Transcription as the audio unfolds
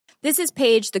This is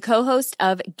Paige, the co-host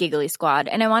of Giggly Squad,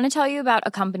 and I want to tell you about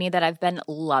a company that I've been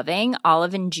loving,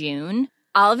 Olive & June.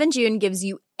 Olive & June gives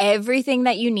you everything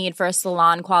that you need for a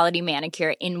salon-quality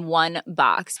manicure in one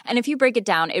box. And if you break it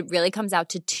down, it really comes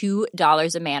out to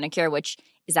 $2 a manicure, which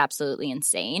is absolutely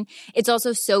insane. It's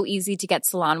also so easy to get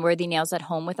salon-worthy nails at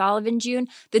home with Olive & June.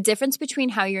 The difference between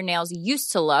how your nails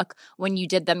used to look when you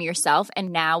did them yourself and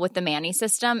now with the Mani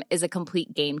system is a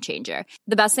complete game changer.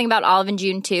 The best thing about Olive &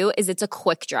 June, too, is it's a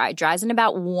quick dry. Dries in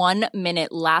about 1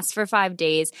 minute, lasts for 5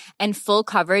 days, and full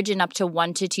coverage in up to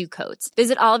 1 to 2 coats.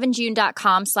 Visit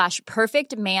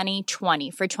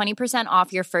oliveandjune.com/perfectmani20 for 20%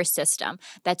 off your first system.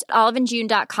 That's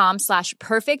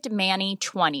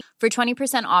oliveandjune.com/perfectmani20 for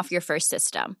 20% off your first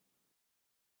system.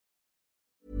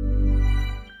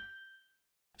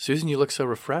 Susan, you look so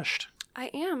refreshed.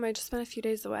 I am. I just spent a few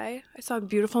days away. I saw a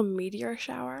beautiful meteor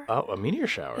shower. Oh, a meteor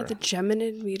shower. At the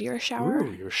Geminid meteor shower.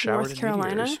 Ooh, you were showered North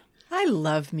Carolina. meteors. I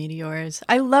love meteors.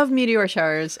 I love meteor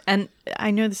showers. And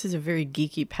I know this is a very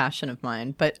geeky passion of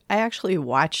mine, but I actually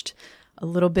watched a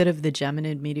little bit of the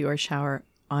Geminid meteor shower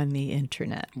on the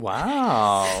internet.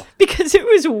 Wow. Because it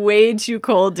was way too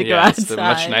cold to go outside.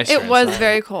 Much nicer It was inside.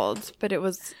 very cold, but it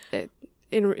was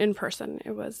in person.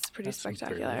 It was pretty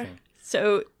spectacular.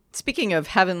 So speaking of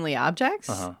heavenly objects,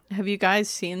 have you guys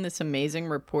seen this amazing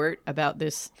report about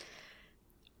this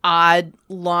odd,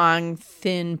 long,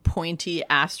 thin, pointy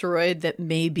asteroid that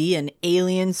may be an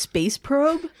alien space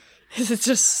probe? Is it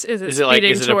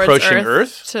approaching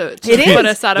Earth? To It put is.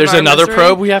 us out of There's our another misery?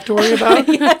 probe we have to worry about?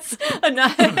 Yes,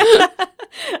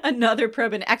 another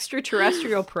probe, an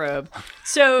extraterrestrial probe.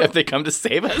 So If they come to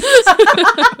save us?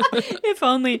 if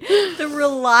only the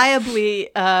reliably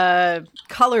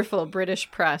colorful British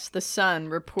press, The Sun,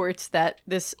 reports that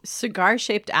this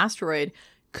cigar-shaped asteroid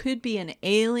could be an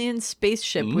alien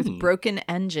spaceship with broken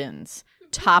engines.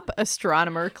 Top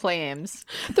astronomer claims.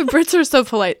 The Brits are so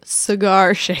polite.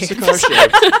 Cigar shaped. Cigar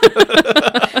shaped.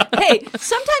 Hey,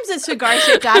 sometimes a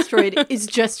cigar-shaped asteroid is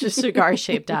just a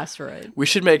cigar-shaped asteroid. We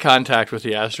should make contact with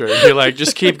the asteroid. Be like,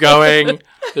 just keep going.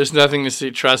 There's nothing to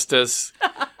see. Trust us.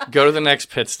 Go to the next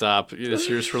pit stop. This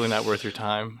year's really not worth your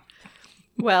time.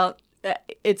 Well,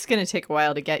 it's going to take a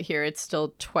while to get here. It's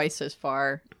still twice as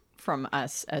far from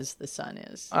us as the sun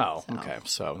is. Oh, okay.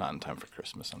 So not in time for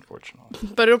Christmas, unfortunately.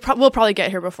 But we'll probably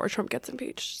get here before Trump gets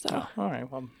impeached. So. Oh, all right.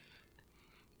 Well,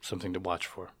 something to watch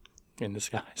for in the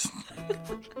skies.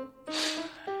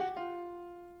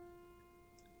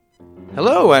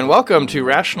 Hello, and welcome to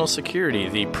Rational Security,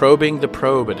 the Probing the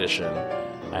Probe edition.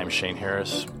 I'm Shane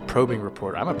Harris, probing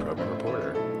reporter. I'm a probing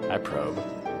reporter. I probe.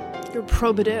 You're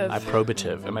probative. I'm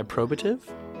probative. Am I probative?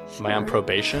 Am I on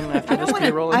probation after this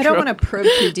B-roll I don't intro? want to probe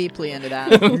too deeply into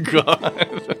that. Oh, God.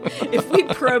 If we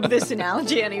probe this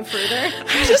analogy any further.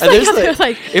 Just And there's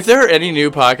they're if there are any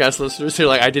new podcast listeners who are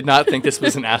like, I did not think this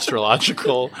was an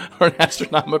astrological or an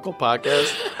astronomical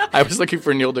podcast. I was looking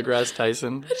for Neil deGrasse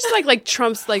Tyson. just like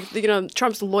Trump's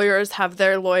Trump's lawyers have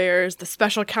their lawyers. The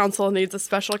special counsel needs a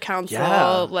special counsel.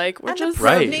 Yeah. Like we're And the just probe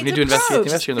Right. needs You need a to investigate probe. the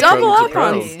investigate the double probe needs a up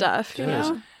on probe. stuff. You Yes.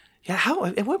 know. Yeah, how?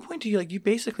 At what point do you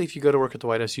basically, if you go to work at the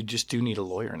White House, you just do need a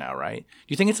lawyer now, right? Do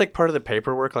you think it's like part of the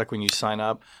paperwork, like when you sign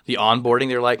up, the onboarding,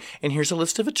 they're like, and here's a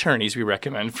list of attorneys we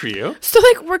recommend for you? So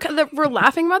like we're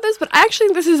laughing about this, but I actually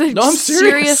think this is a No, I'm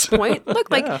serious. serious point. Look,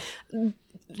 White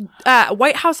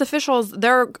House officials,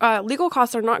 their legal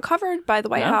costs are not covered by the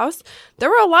White House. There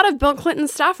were a lot of Bill Clinton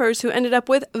staffers who ended up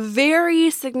with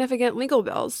very significant legal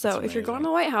bills. So if you're going to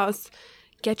the White House,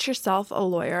 get yourself a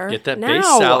lawyer. Get that now. base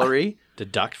salary,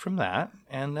 deduct from that,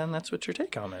 and then that's what your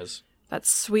take home is. That's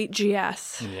sweet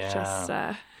GS. Yeah. Just,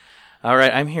 All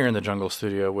right, I'm here in the Jungle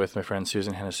Studio with my friend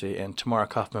Susan Hennessy and Tamara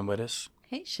Kaufman-Wittes.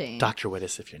 Hey, Shane. Dr.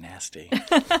 Wittes, if you're nasty.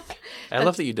 I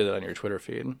love that you did it on your Twitter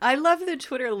feed. I love that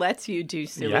Twitter lets you do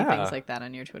silly Yeah. things like that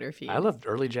on your Twitter feed. I loved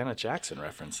early Janet Jackson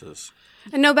references.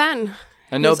 and no Ben.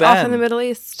 And no He's Ben. off in the Middle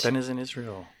East. Ben is in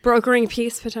Israel. Brokering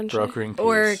peace, potentially. Brokering peace.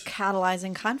 or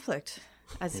catalyzing conflict,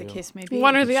 as the case may be.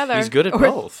 One or the other. He's good at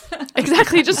both.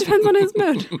 Exactly. It just depends on his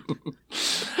mood.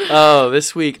 Oh,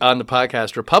 this week on the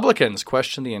podcast, Republicans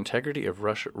question the integrity of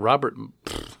Robert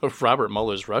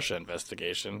Mueller's Russia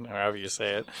investigation, or however you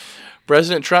say it.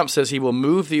 President Trump says he will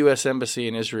move the U.S. Embassy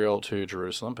in Israel to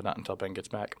Jerusalem, but not until Ben gets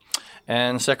back.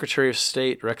 And Secretary of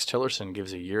State Rex Tillerson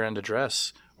gives a year-end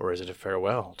address, or is it a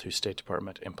farewell to State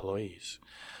Department employees?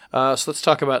 So let's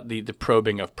talk about the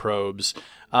probing of probes.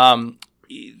 I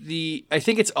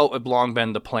think it's long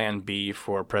been the plan B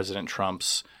for President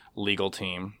Trump's legal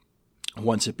team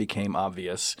once it became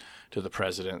obvious to the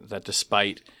president that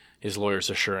despite his lawyer's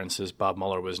assurances Bob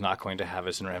Mueller was not going to have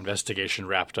his investigation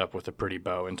wrapped up with a pretty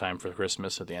bow in time for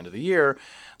Christmas at the end of the year,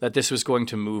 that this was going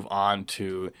to move on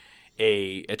to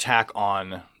a attack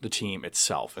on the team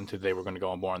itself, and they were going to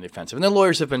go more on the offensive. And the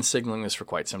lawyers have been signaling this for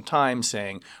quite some time,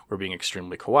 saying we're being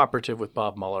extremely cooperative with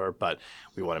Bob Mueller, but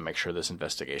we want to make sure this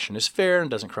investigation is fair and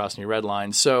doesn't cross any red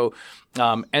lines. So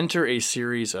enter a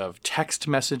series of text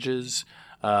messages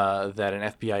that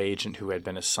an FBI agent who had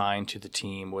been assigned to the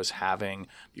team was having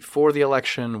before the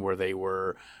election, where they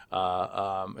were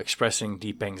expressing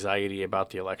deep anxiety about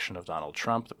the election of Donald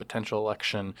Trump, the potential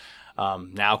election.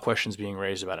 Now questions being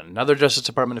raised about another Justice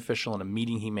Department official in a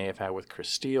meeting he may have had with Chris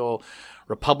Steele.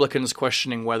 Republicans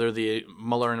questioning whether the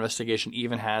Mueller investigation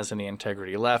even has any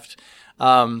integrity left.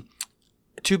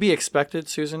 To be expected,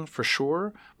 Susan, for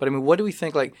sure. But I mean, what do we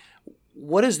think? Like,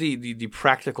 what is the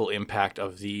practical impact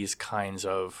of these kinds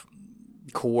of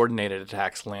coordinated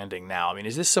attacks landing now? I mean,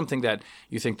 is this something that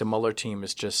you think the Mueller team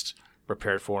is just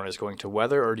prepared for and is going to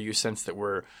weather, or do you sense that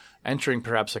we're entering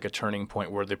perhaps like a turning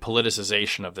point where the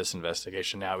politicization of this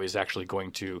investigation now is actually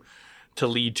going to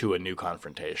lead to a new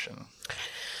confrontation?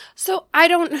 So I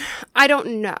don't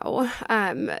know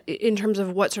in terms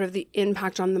of what sort of the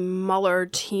impact on the Mueller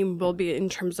team will be in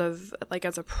terms of like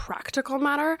as a practical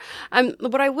matter.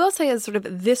 What I will say is sort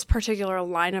of this particular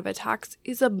line of attacks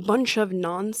is a bunch of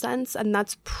nonsense, and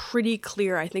that's pretty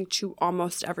clear, I think, to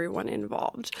almost everyone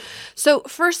involved. So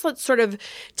first, let's sort of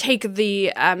take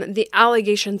the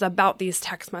allegations about these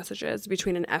text messages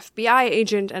between an FBI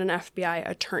agent and an FBI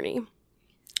attorney.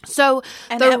 So,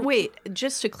 wait,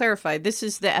 just to clarify, this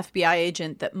is the FBI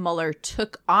agent that Mueller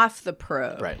took off the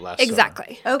probe. Right, last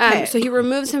exactly. summer. Okay. So he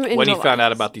removes him in when July. he found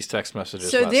out about these text messages.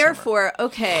 So last therefore, summer.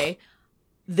 okay,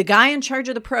 the guy in charge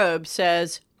of the probe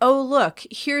says, oh, look,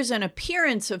 here's an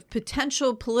appearance of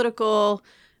potential political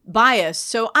bias.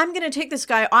 So I'm going to take this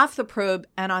guy off the probe,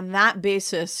 and on that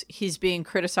basis, he's being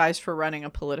criticized for running a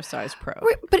politicized probe.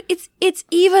 Right, but it's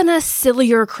even a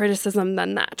sillier criticism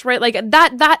than that, right? Like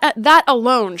that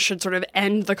alone should sort of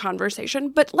end the conversation.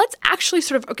 But let's actually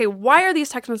sort of, okay, why are these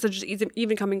text messages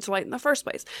even coming to light in the first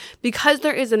place? Because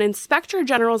there is an Inspector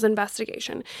General's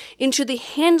investigation into the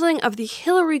handling of the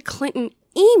Hillary Clinton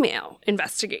email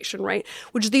investigation, right?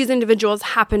 Which these individuals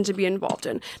happen to be involved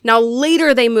in. Now,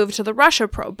 later they moved to the Russia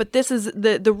probe, but this is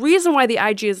the reason why the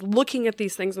IG is looking at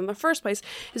these things in the first place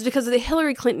is because of the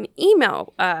Hillary Clinton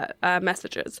email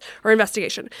messages or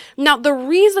investigation. Now, the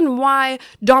reason why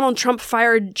Donald Trump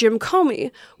fired Jim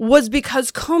Comey was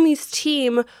because Comey's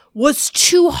team was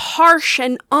too harsh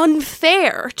and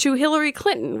unfair to Hillary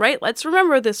Clinton, right? Let's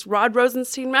remember this Rod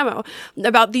Rosenstein memo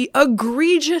about the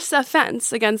egregious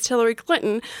offense against Hillary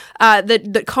Clinton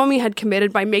that Comey had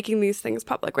committed by making these things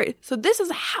public, right? So this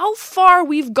is how far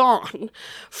we've gone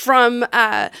from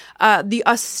the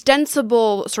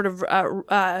ostensible sort of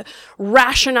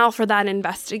rationale for that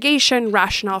investigation,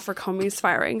 rationale for Comey's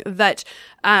firing, that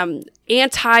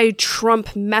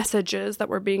anti-Trump messages that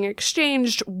were being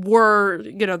exchanged were,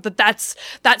 that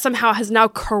somehow has now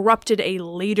corrupted a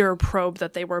later probe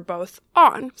that they were both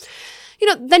on.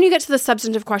 Then you get to the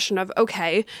substantive question of,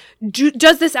 okay,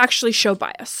 does this actually show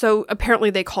bias? So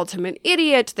apparently they called him an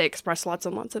idiot. They expressed lots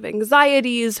and lots of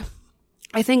anxieties.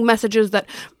 I think messages that,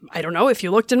 I don't know, if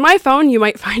you looked in my phone, you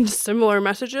might find similar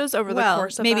messages over the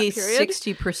course of maybe that period.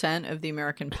 60% of the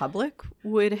American public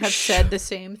would have said the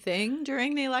same thing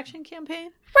during the election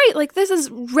campaign. Right, like this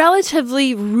is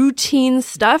relatively routine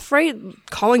stuff, right?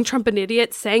 Calling Trump an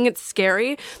idiot, saying it's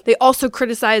scary. They also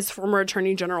criticize former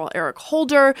Attorney General Eric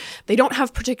Holder. They don't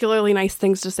have particularly nice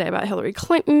things to say about Hillary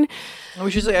Clinton. And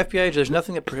we should say FBI agents. There's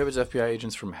nothing that prohibits FBI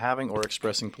agents from having or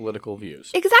expressing political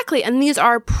views. Exactly, and these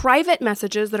are private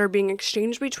messages that are being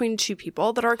exchanged between two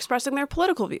people that are expressing their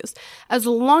political views. As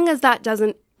long as that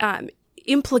doesn't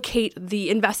implicate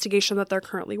the investigation that they're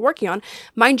currently working on.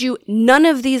 Mind you, none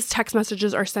of these text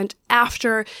messages are sent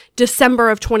after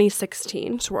December of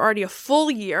 2016. So we're already a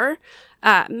full year.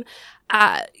 Right.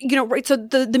 So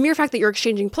the mere fact that you're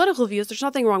exchanging political views, there's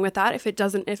nothing wrong with that if it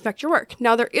doesn't affect your work.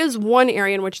 Now, there is one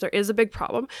area in which there is a big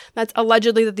problem. That's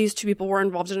allegedly that these two people were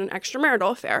involved in an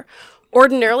extramarital affair.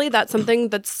 Ordinarily, that's something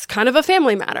that's kind of a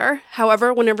family matter.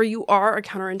 However, whenever you are a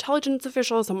counterintelligence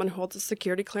official, someone who holds a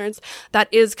security clearance, that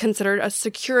is considered a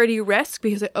security risk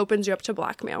because it opens you up to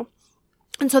blackmail.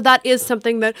 And so that is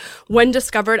something that, when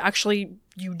discovered, actually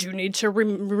you do need to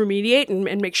remediate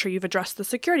and make sure you've addressed the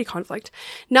security conflict.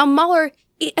 Now, Mueller,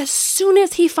 as soon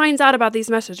as he finds out about these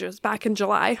messages back in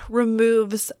July,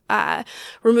 removes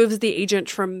the agent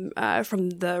from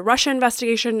the Russia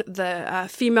investigation. The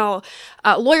female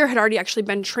lawyer had already actually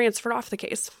been transferred off the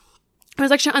case. I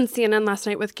was actually on CNN last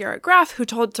night with Garrett Graff, who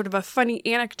told sort of a funny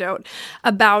anecdote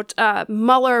about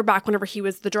Mueller back whenever he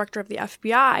was the director of the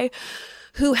FBI,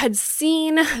 who had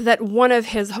seen that one of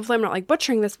his, hopefully I'm not like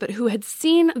butchering this, but who had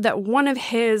seen that one of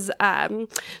his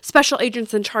special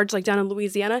agents in charge, like down in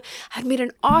Louisiana, had made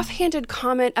an offhanded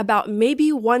comment about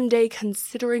maybe one day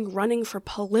considering running for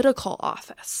political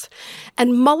office.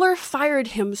 And Mueller fired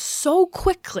him so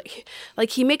quickly. Like,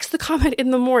 he makes the comment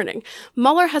in the morning.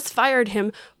 Mueller has fired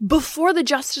him before the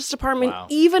Justice Department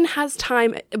even has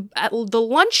time at the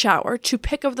lunch hour to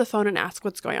pick up the phone and ask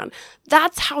what's going on.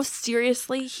 That's how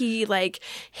seriously he, like,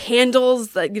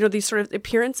 handles these sort of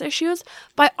appearance issues.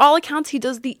 By all accounts, he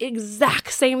does the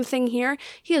exact same thing here.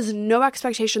 He has no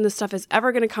expectation this stuff is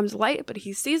ever going to come to light, but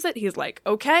he sees it. He's like,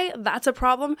 okay, that's a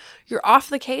problem. You're off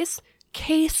the case.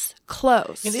 Case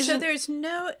closed. So there's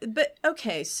no, but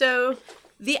okay, so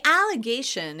the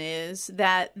allegation is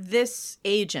that this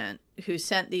agent who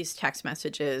sent these text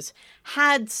messages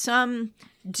had some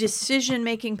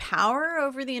decision-making power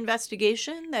over the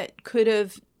investigation that could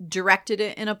have directed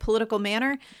it in a political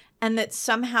manner, and that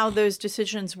somehow those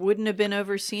decisions wouldn't have been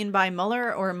overseen by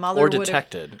Mueller, or Mueller would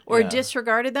detected, have, or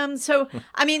disregarded them. So,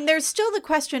 I mean, there's still the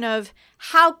question of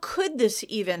how could this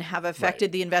even have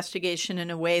affected the investigation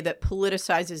in a way that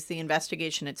politicizes the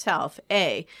investigation itself,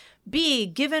 A. B,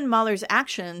 given Mueller's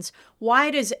actions,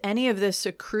 why does any of this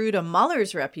accrue to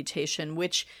Mueller's reputation,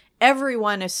 which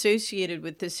everyone associated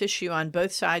with this issue on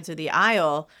both sides of the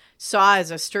aisle saw as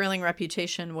a sterling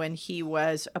reputation when he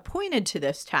was appointed to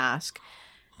this task?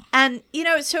 And,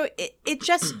 so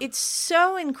it's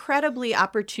so incredibly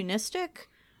opportunistic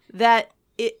that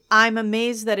I'm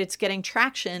amazed that it's getting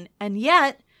traction, and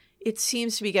yet it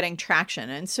seems to be getting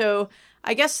traction. And so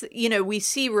I guess, we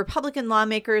see Republican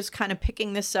lawmakers kind of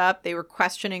picking this up. They were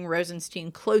questioning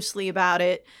Rosenstein closely about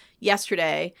it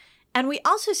yesterday. And we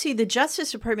also see the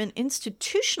Justice Department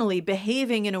institutionally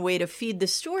behaving in a way to feed the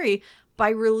story by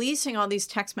releasing all these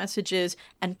text messages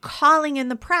and calling in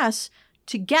the press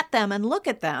to get them and look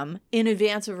at them in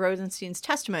advance of Rosenstein's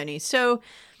testimony. So,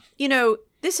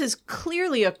 this is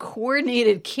clearly a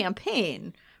coordinated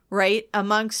campaign, right,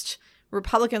 amongst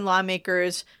Republican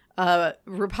lawmakers,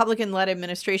 Republican-led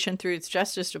administration through its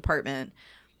Justice Department.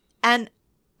 And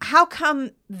how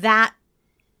come that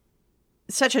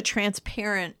such a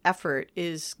transparent effort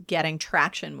is getting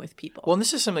traction with people? Well, and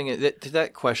this is something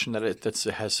that question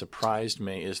that has surprised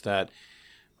me, is that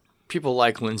people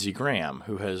like Lindsey Graham,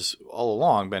 who has all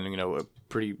along been,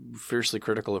 pretty fiercely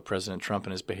critical of President Trump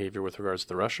and his behavior with regards to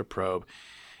the Russia probe,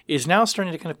 is now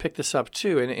starting to kind of pick this up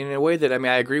too. And in a way that,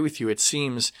 I agree with you. It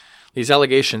seems these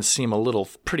allegations seem a little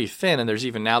pretty thin, and there's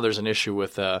an issue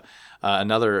with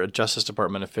another Justice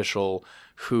Department official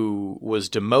who was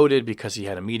demoted because he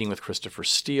had a meeting with Christopher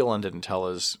Steele and didn't tell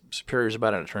his superiors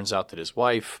about it. And it turns out that his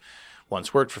wife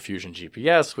once worked for Fusion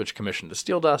GPS, which commissioned the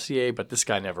Steele dossier, but this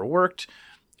guy never worked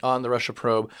on the Russia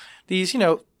probe. These,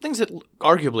 things that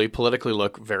arguably politically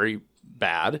look very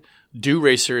bad, do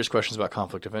raise serious questions about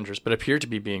conflict of interest, but appear to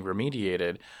be being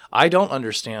remediated. I don't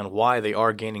understand why they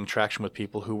are gaining traction with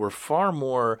people who were far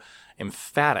more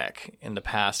emphatic in the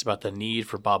past about the need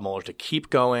for Bob Mueller to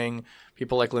keep going.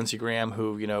 People like Lindsey Graham,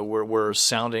 who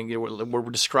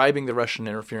were describing the Russian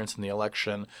interference in the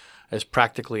election as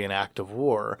practically an act of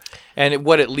war. And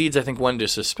what it leads, I think, one to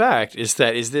suspect is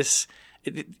that is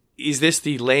this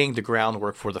the laying the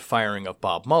groundwork for the firing of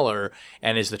Bob Mueller,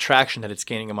 and is the traction that it's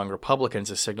gaining among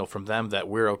Republicans a signal from them that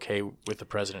we're okay with the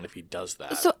president if he does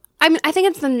that? So, I think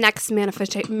it's the next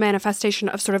manifestation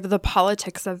of sort of the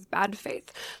politics of bad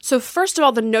faith. So first of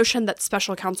all, the notion that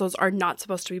special counsels are not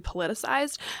supposed to be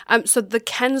politicized. So the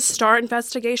Ken Starr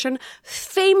investigation,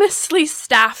 famously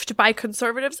staffed by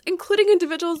conservatives, including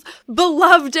individuals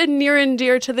beloved and near and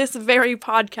dear to this very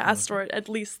podcast, or at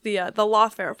least the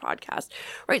Lawfare podcast,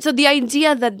 right? So the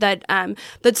idea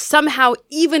that somehow,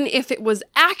 even if it was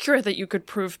accurate that you could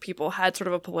prove people had sort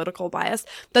of a political bias,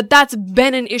 that's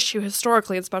been an issue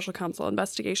historically in special counsel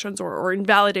investigations or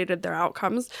invalidated their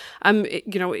outcomes,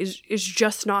 is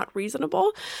just not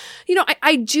reasonable.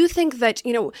 I do think that,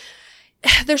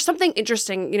 there's something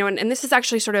interesting, and this is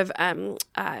actually sort of, Quinta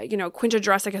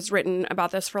Jurecic has written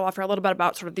about this for Lawfare a little bit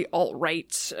about sort of the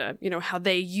alt-right, how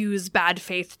they use bad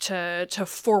faith to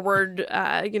forward,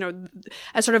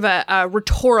 as sort of a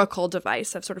rhetorical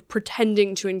device of sort of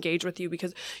pretending to engage with you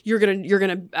because you're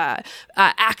gonna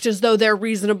act as though they're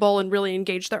reasonable and really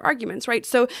engage their arguments, right?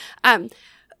 So,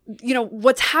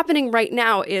 what's happening right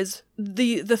now is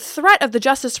the threat of the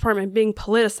Justice Department being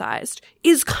politicized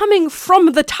is coming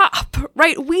from the top,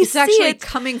 right? It's actually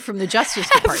coming from the Justice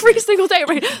Department every single day,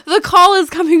 right? The call is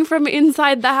coming from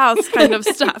inside the house, kind of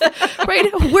stuff,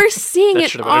 right? We're seeing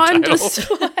it on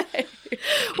display.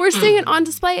 We're seeing it on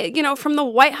display, from the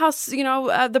White House,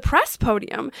 the press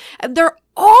podium. There are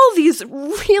all these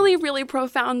really, really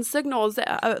profound signals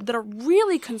that are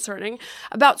really concerning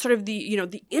about sort of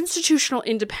the institutional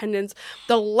independence,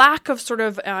 the lack of sort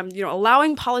of,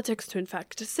 allowing politics to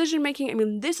infect decision making. I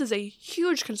mean, this is a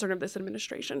huge concern of this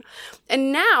administration.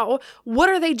 And now, what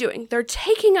are they doing? They're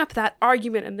taking up that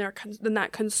argument and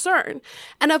that concern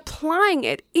and applying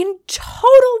it in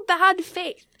total bad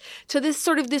faith to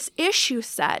this issue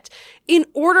set in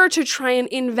order to try and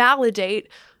invalidate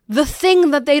the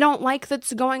thing that they don't like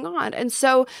that's going on. And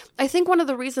so I think one of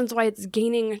the reasons why it's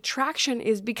gaining traction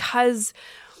is because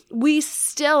we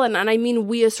still, and I mean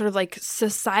we as sort of like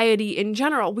society in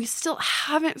general, we still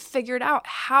haven't figured out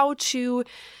how to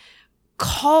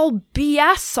call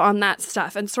BS on that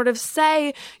stuff and sort of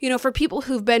say, for people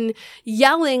who've been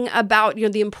yelling about,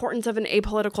 the importance of an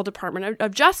apolitical Department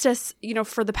of Justice,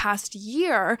 for the past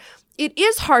year, it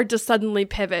is hard to suddenly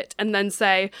pivot and then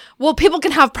say, well, people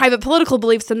can have private political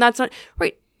beliefs and that's not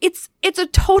right. It's a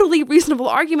totally reasonable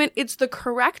argument. It's the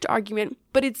correct argument,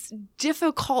 but it's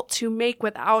difficult to make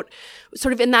without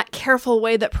sort of in that careful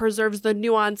way that preserves the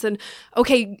nuance. And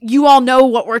okay, you all know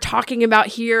what we're talking about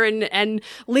here, and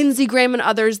Lindsey Graham and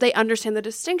others, they understand the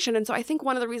distinction. And so I think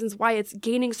one of the reasons why it's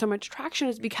gaining so much traction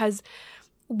is because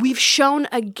we've shown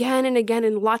again and again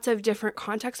in lots of different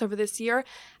contexts over this year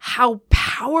how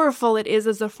powerful it is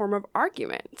as a form of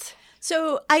argument.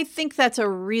 So I think that's a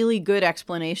really good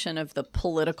explanation of the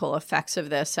political effects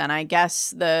of this. And I guess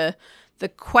the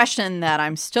question that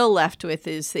I'm still left with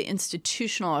is the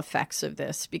institutional effects of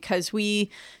this, because we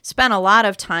spent a lot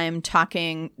of time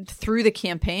talking through the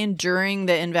campaign during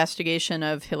the investigation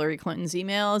of Hillary Clinton's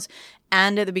emails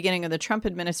and at the beginning of the Trump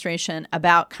administration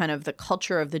about kind of the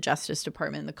culture of the Justice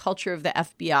Department, the culture of the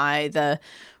FBI, the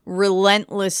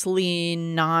relentlessly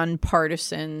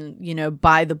nonpartisan,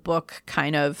 by the book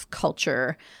kind of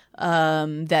culture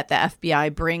that the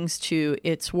FBI brings to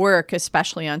its work,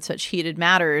 especially on such heated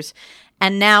matters.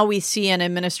 And now we see an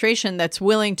administration that's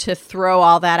willing to throw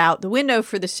all that out the window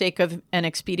for the sake of an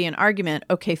expedient argument.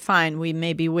 Okay, fine. We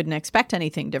maybe wouldn't expect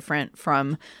anything different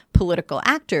from political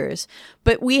actors.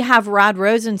 But we have Rod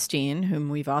Rosenstein, whom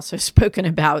we've also spoken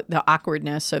about the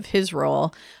awkwardness of his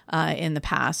role in the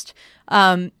past,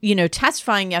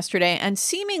 testifying yesterday and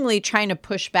seemingly trying to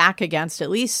push back against at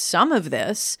least some of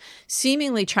this,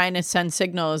 seemingly trying to send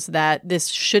signals that this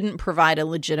shouldn't provide a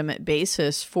legitimate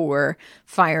basis for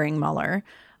firing Mueller.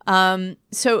 And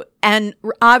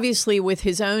obviously with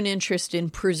his own interest in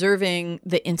preserving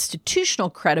the institutional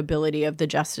credibility of the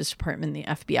Justice Department and the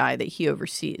FBI that he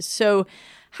oversees. So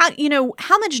how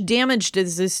much damage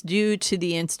does this do to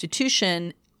the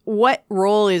institution? What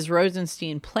role is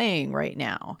Rosenstein playing right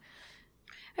now?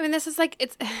 I mean, this is like,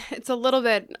 it's a little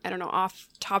bit, I don't know, off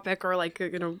topic or like,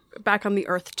 back on the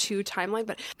Earth 2 timeline,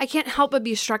 but I can't help but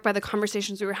be struck by the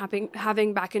conversations we were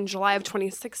having back in July of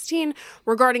 2016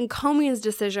 regarding Comey's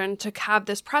decision to have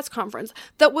this press conference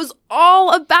that was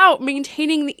all about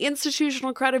maintaining the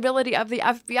institutional credibility of the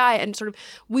FBI. And sort of,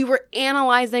 we were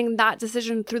analyzing that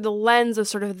decision through the lens of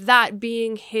sort of that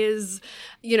being his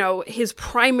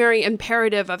primary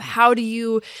imperative of how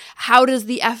does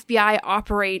the FBI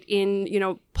operate in,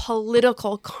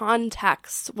 political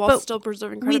context while still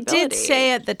preserving credibility. We did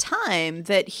say at the time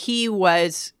that he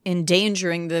was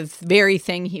endangering the very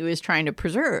thing he was trying to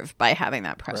preserve by having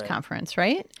that press conference,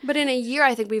 right? But in a year,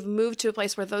 I think we've moved to a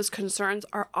place where those concerns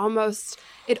are almost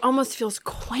feels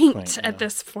quaint at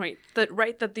this point.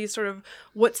 That these sort of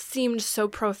what seemed so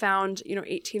profound,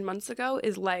 18 months ago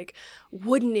is like,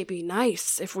 wouldn't it be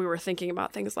nice if we were thinking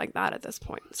about things like that at this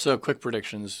point? So quick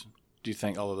predictions. Do you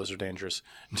think all of those are dangerous?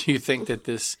 Do you think that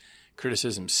this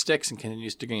criticism sticks and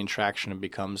continues to gain traction and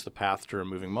becomes the path to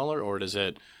removing Mueller, or does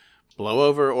it blow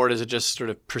over, or does it just sort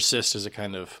of persist as a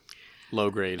kind of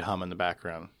low-grade hum in the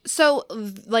background? So,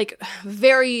 like,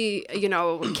 very,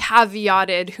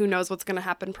 caveated, who knows what's going to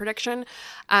happen prediction.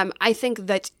 I think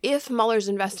that if Mueller's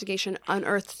investigation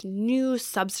unearths new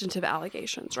substantive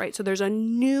allegations, right? So there's a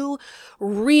new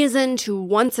reason to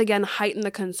once again heighten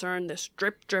the concern, this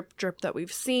drip, drip, drip that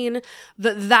we've seen,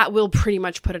 that will pretty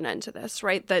much put an end to this,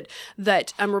 right?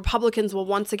 That Republicans will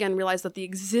once again realize that the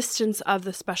existence of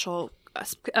the special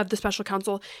the special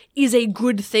counsel is a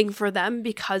good thing for them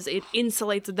because it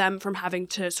insulates them from having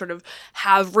to sort of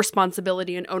have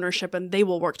responsibility and ownership, and they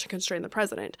will work to constrain the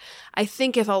president. I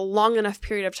think if a long enough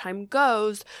period of time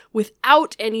goes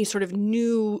without any sort of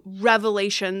new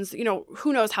revelations,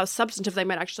 who knows how substantive they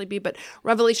might actually be, but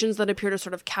revelations that appear to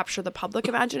sort of capture the public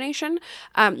imagination,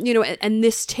 and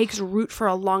this takes root for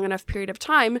a long enough period of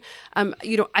time,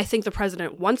 I think the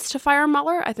president wants to fire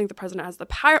Mueller. I think the president has the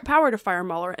power to fire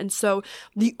Mueller. And so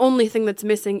the only thing that's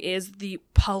missing is the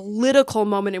political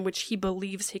moment in which he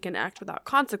believes he can act without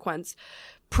consequence.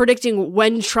 Predicting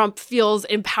when Trump feels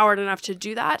empowered enough to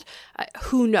do that,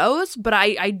 who knows? But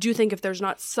I do think if there's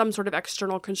not some sort of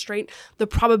external constraint, the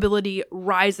probability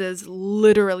rises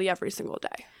literally every single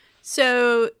day.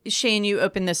 So, Shane, you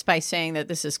opened this by saying that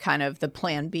this is kind of the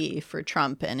plan B for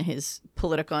Trump and his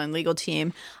political and legal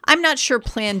team. I'm not sure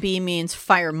plan B means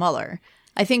fire Mueller.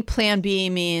 I think plan B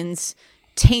means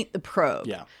taint the probe.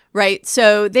 Yeah. Right?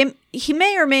 So he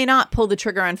may or may not pull the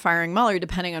trigger on firing Mueller,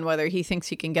 depending on whether he thinks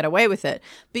he can get away with it.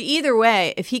 But either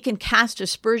way, if he can cast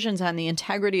aspersions on the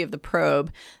integrity of the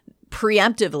probe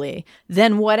preemptively,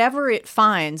 then whatever it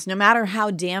finds, no matter how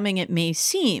damning it may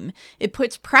seem, it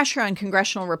puts pressure on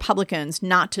congressional Republicans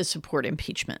not to support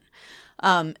impeachment,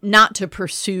 not to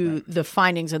pursue the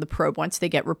findings of the probe once they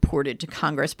get reported to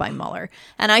Congress by Mueller.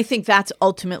 And I think that's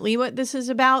ultimately what this is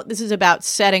about. This is about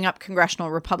setting up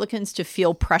congressional Republicans to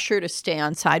feel pressure to stay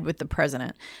on side with the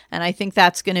president. And I think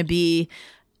that's going to be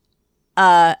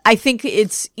I think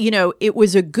it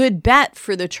was a good bet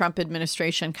for the Trump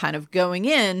administration kind of going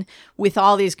in with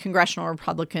all these congressional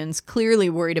Republicans clearly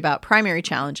worried about primary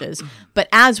challenges. But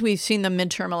as we've seen the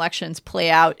midterm elections play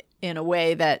out in a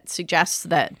way that suggests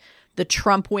that the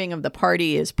Trump wing of the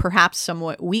party is perhaps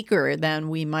somewhat weaker than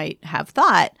we might have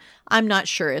thought, I'm not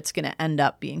sure it's going to end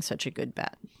up being such a good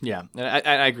bet. Yeah, and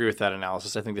I agree with that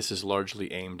analysis. I think this is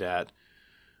largely aimed at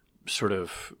sort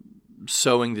of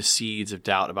sowing the seeds of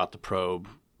doubt about the probe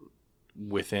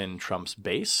within Trump's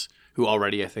base, who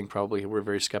already, I think, probably were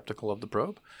very skeptical of the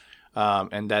probe.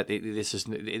 And that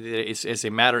it's a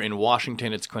matter in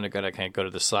Washington. It's going to kind of go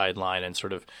to the sideline and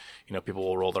sort of, people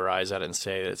will roll their eyes at it and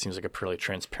say that it seems like a purely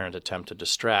transparent attempt to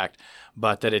distract.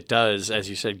 But that it does, as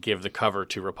you said, give the cover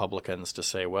to Republicans to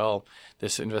say, well,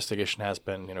 this investigation has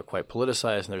been, quite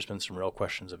politicized, and there's been some real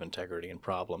questions of integrity and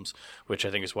problems, which I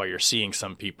think is why you're seeing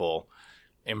some people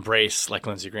embrace, like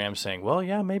Lindsey Graham, saying, well,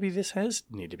 yeah, maybe this has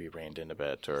need to be reined in a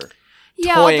bit, or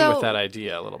toying with that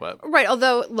idea a little bit. Right.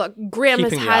 Although, look, Graham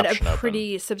has had a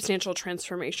pretty substantial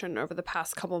transformation over the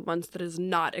past couple of months that is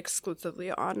not exclusively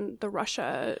on the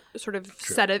Russia sort of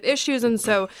set of issues. And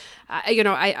so,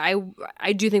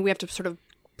 I do think we have to sort of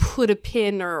put a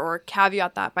pin or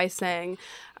caveat that by saying,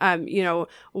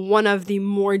 one of the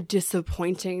more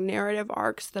disappointing narrative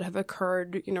arcs that have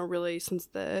occurred, really since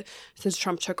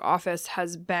Trump took office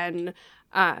has been,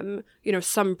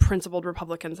 some principled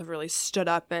Republicans have really stood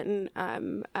up and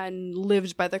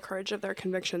lived by the courage of their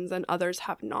convictions, and others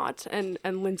have not. And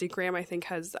Lindsey Graham, I think,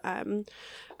 has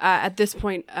at this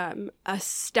point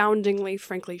astoundingly,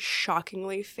 frankly,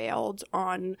 shockingly failed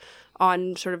on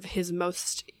sort of his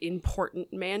most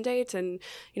important mandate. And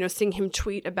seeing him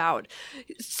tweet about,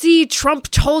 see,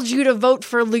 Trump told you to vote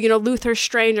for Luther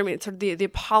Strange. I mean, it's sort of the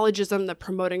apologism, the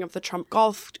promoting of the Trump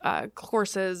golf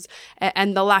courses,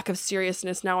 and the lack of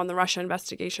seriousness now on the Russia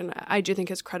investigation. I do think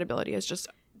his credibility has just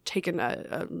taken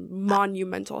a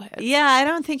monumental hit. Yeah, I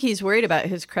don't think he's worried about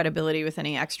his credibility with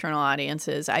any external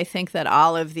audiences. I think that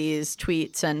all of these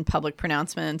tweets and public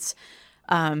pronouncements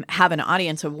have an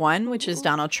audience of one, which is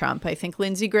Donald Trump. I think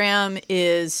Lindsey Graham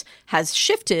has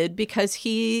shifted because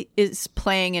he is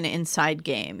playing an inside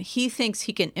game. He thinks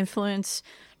he can influence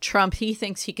Trump. He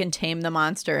thinks he can tame the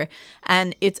monster.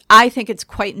 And I think it's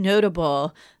quite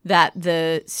notable that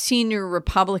the senior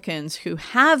Republicans who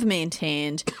have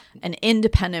maintained an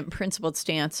independent, principled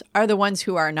stance are the ones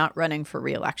who are not running for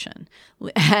re-election.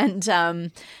 And,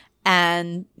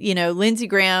 Lindsey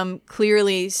Graham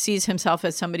clearly sees himself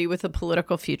as somebody with a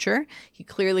political future. He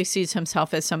clearly sees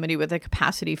himself as somebody with a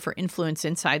capacity for influence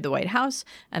inside the White House.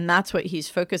 And that's what he's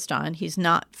focused on. He's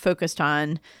not focused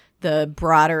on the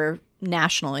broader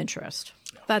national interest.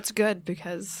 That's good,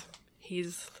 because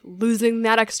he's losing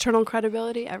that external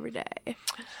credibility every day.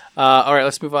 All right,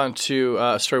 let's move on to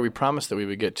a story we promised that we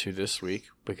would get to this week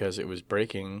because it was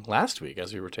breaking last week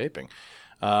as we were taping.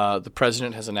 The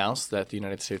president has announced that the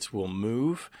United States will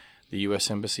move the U.S.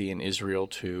 Embassy in Israel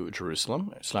to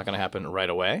Jerusalem. It's not going to happen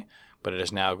right away, but it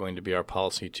is now going to be our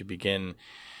policy to begin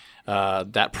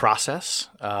that process.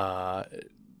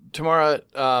 Tamara,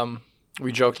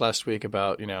 we joked last week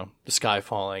about, the sky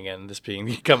falling and this being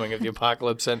the coming of the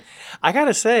apocalypse. And I got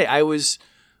to say, I was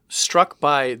struck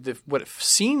by what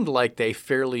seemed like a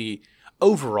fairly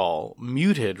overall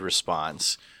muted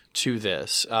response to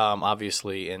this.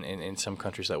 Obviously, in some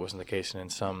countries that wasn't the case, and in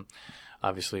some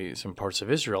parts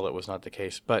of Israel that was not the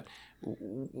case. But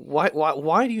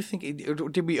why do you think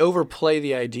 – did we overplay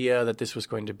the idea that this was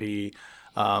going to be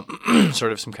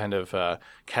sort of some kind of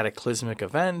cataclysmic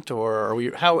event, or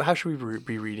how should we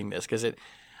be reading this? Because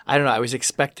I don't know. I was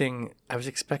expecting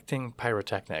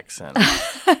pyrotechnics, and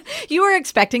you were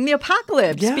expecting the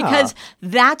apocalypse because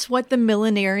that's what the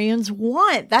millenarians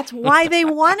want. That's why they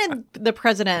wanted the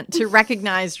president to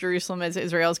recognize Jerusalem as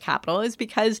Israel's capital, is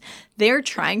because they're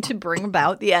trying to bring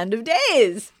about the end of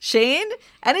days, Shane,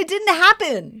 and it didn't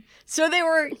happen. So they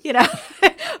were,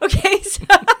 okay. So,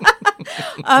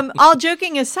 all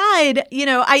joking aside,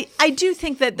 I do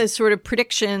think that the sort of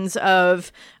predictions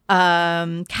of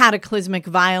cataclysmic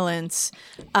violence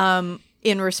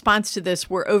in response to this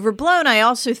were overblown. I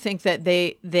also think that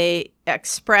they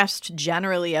expressed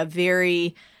generally a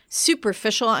very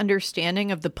superficial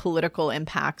understanding of the political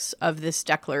impacts of this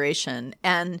declaration.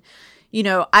 And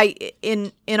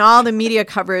in all the media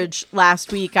coverage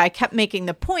last week, I kept making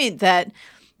the point that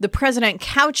the president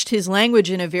couched his language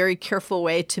in a very careful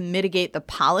way to mitigate the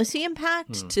policy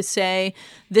impact, to say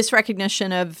this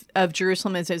recognition of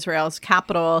Jerusalem as Israel's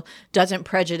capital doesn't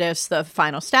prejudice the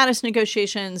final status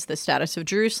negotiations. The status of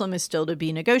Jerusalem is still to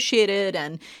be negotiated.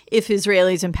 And if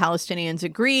Israelis and Palestinians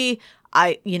agree,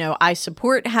 I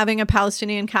support having a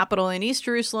Palestinian capital in East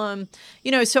Jerusalem.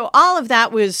 So all of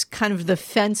that was kind of the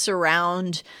fence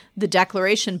around the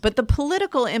declaration. But the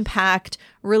political impact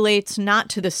relates not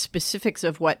to the specifics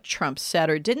of what Trump said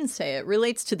or didn't say. It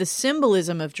relates to the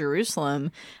symbolism of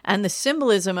Jerusalem and the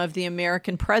symbolism of the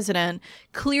American president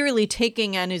clearly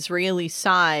taking an Israeli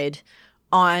side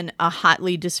on a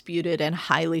hotly disputed and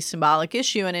highly symbolic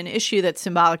issue, and an issue that's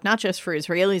symbolic not just for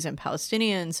Israelis and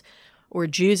Palestinians or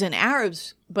Jews and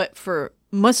Arabs, but for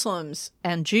Muslims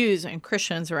and Jews and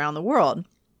Christians around the world.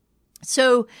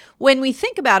 So when we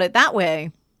think about it that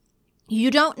way,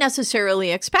 you don't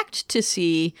necessarily expect to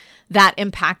see that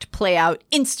impact play out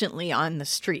instantly on the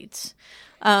streets.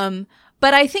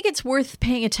 But I think it's worth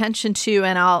paying attention to,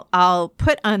 and I'll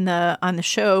put on the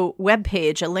show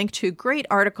webpage a link to a great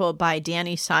article by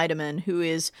Danny Seidemann, who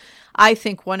is, I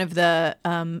think, one of the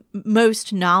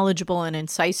most knowledgeable and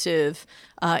incisive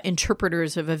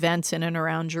interpreters of events in and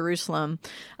around Jerusalem,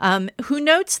 who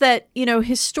notes that,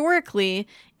 historically,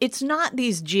 it's not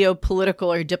these geopolitical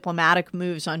or diplomatic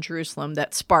moves on Jerusalem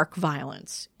that spark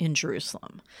violence in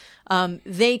Jerusalem.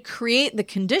 They create the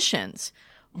conditions,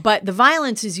 but the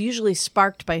violence is usually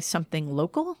sparked by something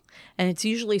local, and it's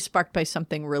usually sparked by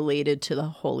something related to the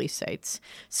holy sites.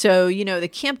 So, the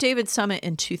Camp David summit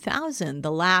in 2000,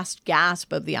 the last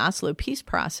gasp of the Oslo peace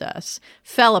process,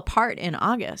 fell apart in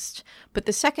August. But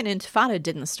the Second Intifada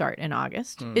didn't start in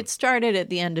August. It started at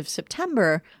the end of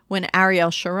September when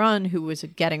Ariel Sharon, who was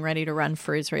getting ready to run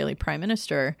for Israeli prime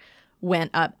minister,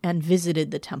 went up and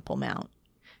visited the Temple Mount.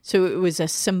 So it was a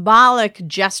symbolic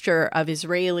gesture of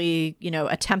Israeli,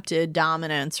 attempted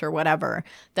dominance or whatever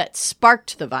that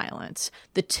sparked the violence.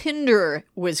 The tinder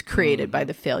was created by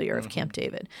the failure of Camp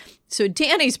David. So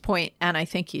Danny's point, and I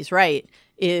think he's right,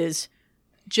 is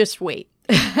just wait.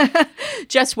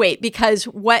 Just wait, because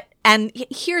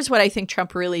here's what I think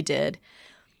Trump really did.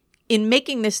 In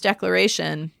making this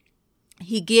declaration,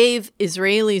 he gave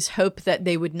Israelis hope that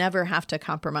they would never have to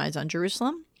compromise on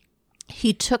Jerusalem.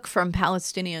 He took from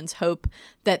Palestinians hope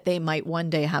that they might one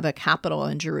day have a capital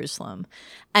in Jerusalem.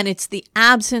 And it's the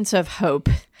absence of hope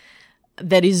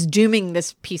that is dooming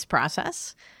this peace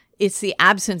process. It's the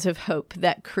absence of hope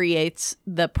that creates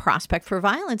the prospect for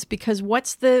violence, because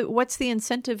what's the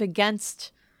incentive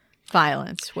against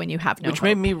violence when you have no hope? Which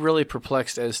made me really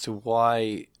perplexed as to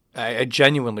why – I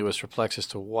genuinely was perplexed as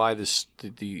to why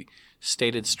the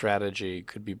stated strategy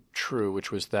could be true,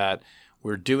 which was that –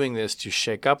 we're doing this to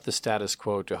shake up the status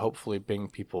quo to hopefully bring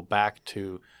people back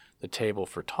to the table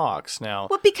for talks. Now,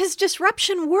 well, because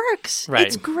disruption works. Right.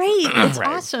 It's great. It's right.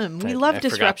 Awesome. We love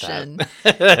disruption.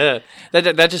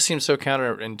 That just seems so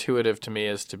counterintuitive to me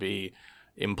as to be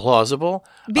implausible.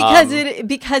 Because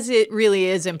it really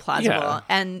is implausible. Yeah.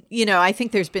 And, I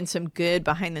think there's been some good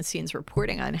behind the scenes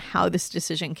reporting on how this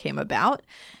decision came about.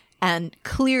 And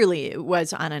clearly it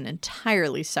was on an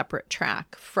entirely separate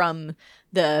track from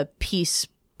the peace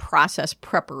process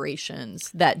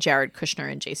preparations that Jared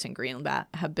Kushner and Jason Greenblatt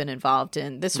have been involved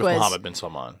in. This with was Mohammed bin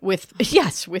Salman. With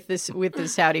the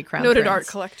Saudi crown Noted prince. art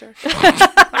collector.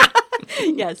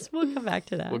 Yes, we'll come back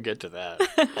to that. We'll get to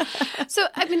that. So,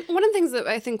 I mean, one of the things that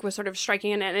I think was sort of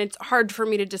striking, and it's hard for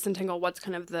me to disentangle what's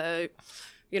kind of the,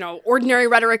 ordinary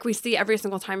rhetoric we see every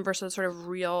single time versus sort of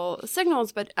real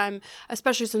signals, but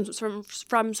especially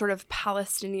from sort of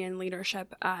Palestinian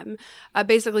leadership,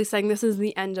 basically saying this is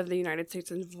the end of the United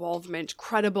States'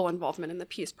 credible involvement in the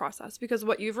peace process, because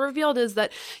what you've revealed is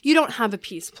that you don't have a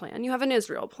peace plan, you have an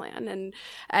Israel plan,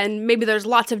 and maybe there's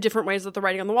lots of different ways of the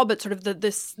writing on the wall, but sort of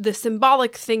the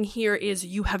symbolic thing here is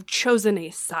you have chosen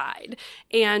a side,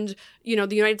 and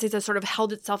the United States has sort of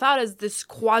held itself out as this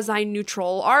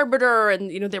quasi-neutral arbiter,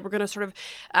 and they were going to sort of,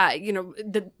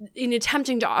 in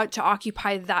attempting to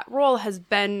occupy that role has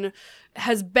been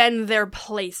their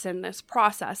place in this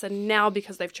process. And now,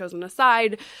 because they've chosen a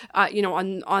side,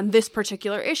 on this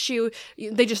particular issue,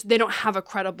 they don't have a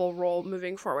credible role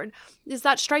moving forward. Does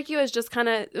that strike you as just kind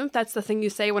of, that's the thing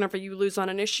you say whenever you lose on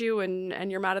an issue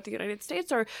and you're mad at the United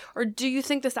States? Or do you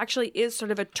think this actually is sort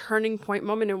of a turning point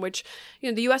moment in which,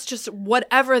 the U.S. just,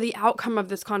 whatever the outcome of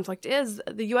this conflict is,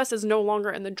 the U.S. is no longer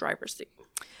in the driver's seat?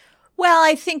 Well,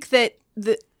 I think that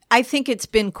it's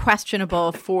been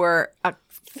questionable for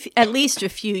at least a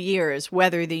few years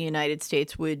whether the United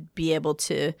States would be able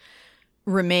to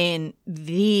remain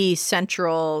the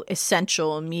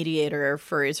essential mediator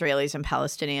for Israelis and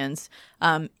Palestinians.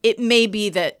 It may be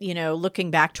that, looking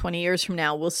back 20 years from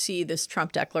now, we'll see this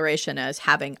Trump declaration as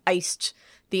having iced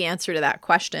the answer to that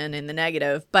question in the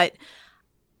negative. But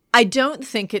I don't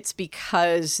think it's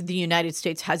because the United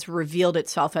States has revealed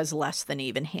itself as less than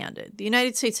even-handed. The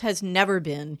United States has never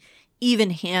been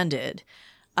even-handed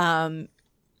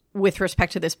with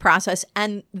respect to this process,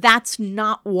 and that's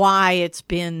not why it's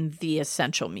been the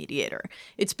essential mediator.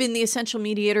 It's been the essential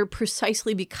mediator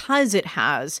precisely because it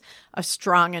has a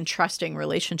strong and trusting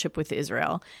relationship with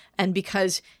Israel, and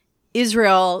because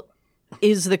Israel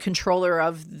is the controller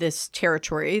of this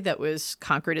territory that was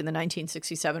conquered in the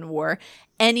 1967 war.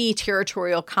 Any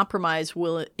territorial compromise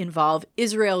will involve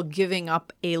Israel giving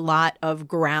up a lot of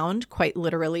ground, quite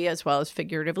literally as well as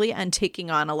figuratively, and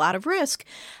taking on a lot of risk.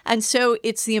 And so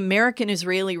it's the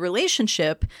American-Israeli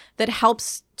relationship that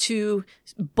helps to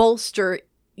bolster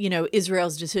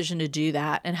Israel's decision to do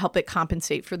that and help it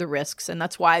compensate for the risks. And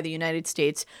that's why the United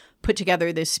States put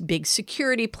together this big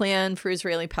security plan for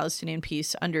Israeli-Palestinian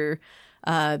peace under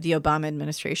the Obama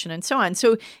administration and so on.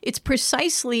 So it's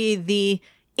precisely the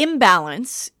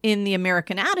imbalance in the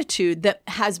American attitude that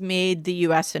has made the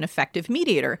U.S. an effective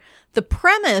mediator. The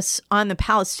premise on the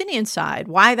Palestinian side,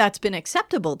 why that's been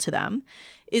acceptable to them,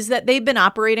 is that they've been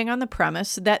operating on the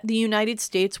premise that the United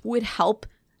States would help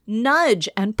nudge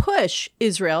and push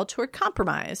Israel toward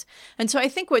compromise. And so I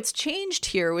think what's changed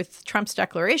here with Trump's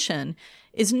declaration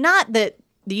is not that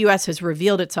the U.S. has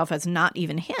revealed itself as not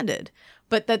even-handed,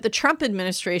 but that the Trump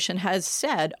administration has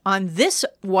said on this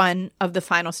one of the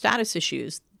final status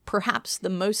issues, perhaps the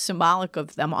most symbolic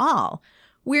of them all,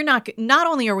 not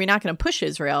only are we not going to push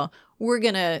Israel, we're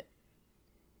going to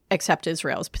accept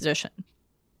Israel's position.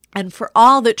 And for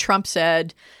all that Trump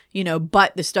said,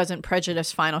 but this doesn't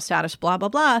prejudice final status, blah, blah,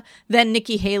 blah, then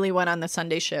Nikki Haley went on the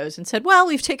Sunday shows and said, well,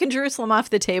 we've taken Jerusalem off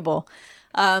the table.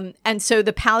 And so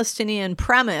the Palestinian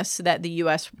premise that the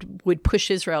U.S. would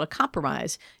push Israel to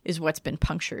compromise is what's been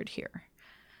punctured here.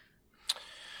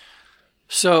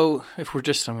 So if I'm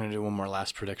going to do one more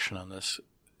last prediction on this.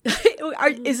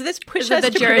 Is this push us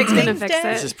to Jared's prediction? going to fix it?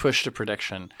 This is push to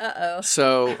prediction. Uh-oh.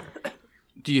 So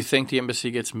do you think the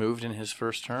embassy gets moved in his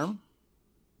first term?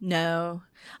 No.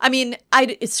 I mean,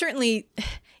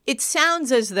 it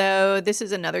sounds as though this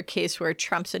is another case where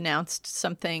Trump's announced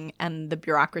something and the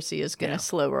bureaucracy is going to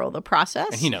slow roll the process.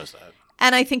 And he knows that.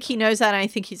 And I think he knows that, and I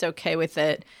think he's okay with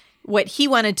it. What he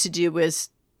wanted to do was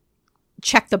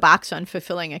check the box on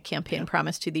fulfilling a campaign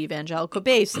promise to the evangelical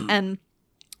base. And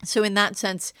so in that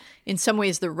sense, in some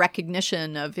ways, the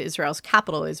recognition of Israel's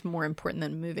capital is more important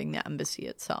than moving the embassy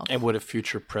itself. And would a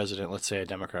future president, let's say a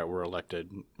Democrat, were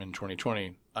elected in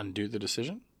 2020, undo the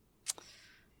decision?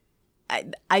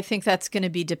 I think that's going to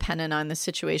be dependent on the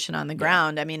situation on the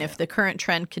ground. I mean, if the current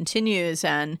trend continues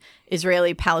and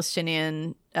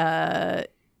Israeli-Palestinian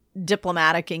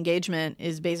diplomatic engagement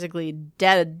is basically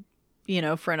dead,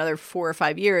 for another 4 or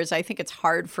 5 years, I think it's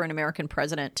hard for an American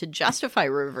president to justify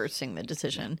reversing the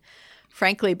decision,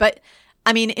 frankly. But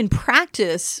I mean, in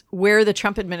practice, where the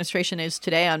Trump administration is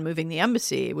today on moving the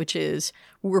embassy, which is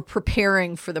we're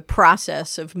preparing for the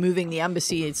process of moving the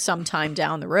embassy sometime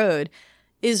down the road,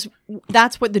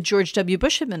 that's what the George W.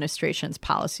 Bush administration's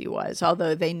policy was,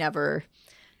 although they never,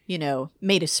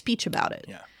 made a speech about it.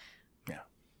 Yeah.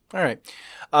 All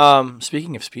right.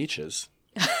 Speaking of speeches,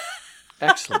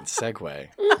 excellent segue.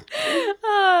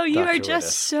 Oh, you Dr. are just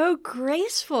Wittes. so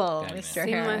graceful, Yeah, Mr.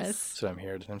 Seamless. Harris. That's what I'm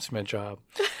here to do. That's my job.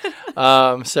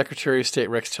 Secretary of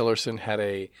State Rex Tillerson had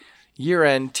a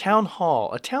year-end town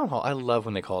hall. A town hall. I love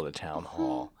when they call it a town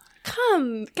hall.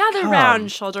 Come, gather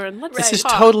round, children. Let's This is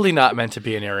talk. totally not meant to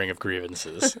be an airing of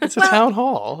grievances. It's a town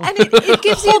hall. And it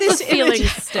gives you this feeling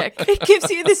image. stick. It gives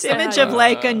you this image of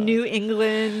like a New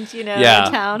England,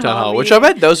 town hall, which I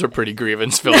bet those were pretty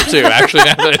grievance-filled too, actually,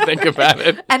 now that I think about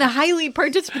it. and a highly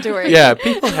participatory. Yeah,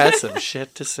 people had some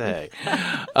shit to say.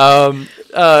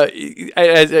 So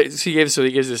he gives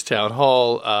this town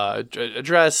hall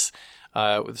address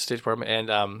with the State Department,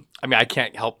 and I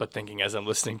can't help but thinking as I'm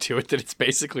listening to it that it's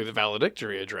basically the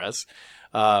valedictory address.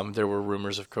 There were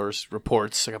rumors, of course,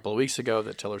 reports a couple of weeks ago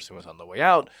that Tillerson was on the way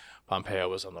out, Pompeo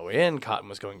was on the way in, Cotton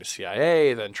was going to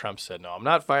CIA. Then Trump said, "No, I'm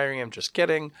not firing him. Just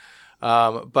kidding."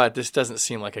 But this doesn't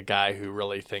seem like a guy who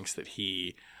really thinks that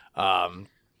he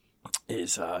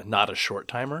is not a short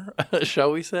timer,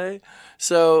 shall we say?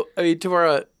 So,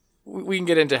 Tamara, we can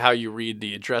get into how you read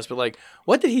the address, but like,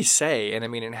 what did he say?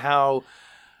 And how,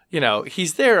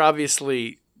 he's there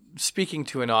obviously speaking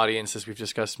to an audience, as we've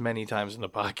discussed many times in the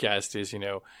podcast, is,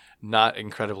 not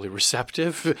incredibly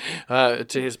receptive to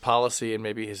his policy and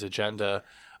maybe his agenda.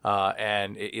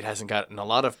 And it hasn't gotten a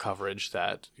lot of coverage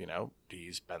that,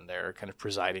 he's been there kind of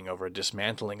presiding over a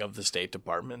dismantling of the State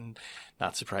Department.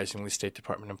 Not surprisingly, State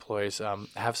Department employees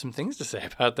have some things to say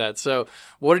about that. So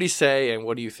what did he say, and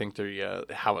what do you think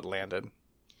how it landed?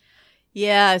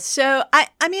 Yeah. So,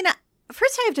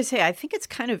 first I have to say, I think it's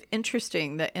kind of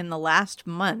interesting that in the last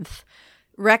month,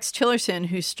 Rex Tillerson,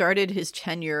 who started his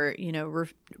tenure,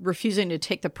 refusing to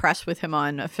take the press with him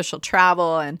on official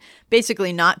travel and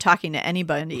basically not talking to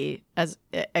anybody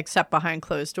except behind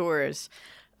closed doors.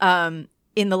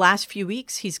 In the last few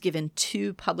weeks, he's given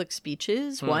 2 public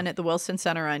speeches, one at the Wilson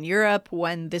Center on Europe,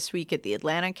 one this week at the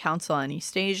Atlantic Council on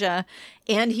East Asia,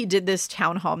 and he did this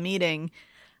town hall meeting.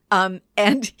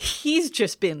 And he's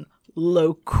just been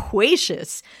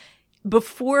loquacious.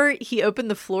 Before he opened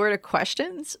the floor to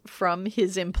questions from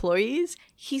his employees,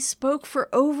 he spoke for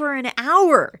over an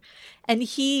hour. And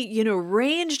he,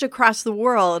 ranged across the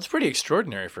world. It's pretty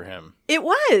extraordinary for him. It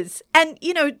was. And,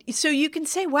 so you can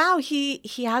say, wow, he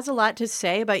has a lot to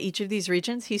say about each of these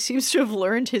regions. He seems to have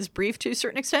learned his brief to a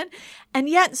certain extent. And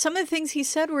yet some of the things he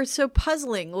said were so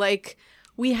puzzling. Like,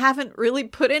 we haven't really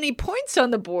put any points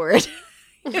on the board.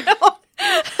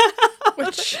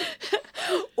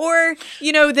 Or,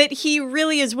 that he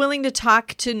really is willing to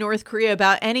talk to North Korea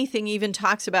about anything, even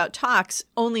talks about talks,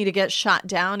 only to get shot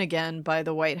down again by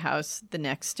the White House the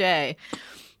next day.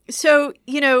 So,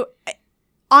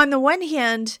 on the one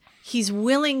hand, he's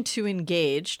willing to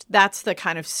engage. That's the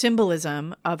kind of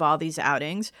symbolism of all these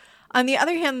outings. On the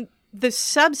other hand, the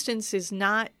substance it's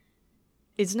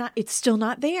still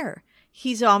not there.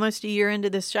 He's almost a year into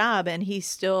this job, and he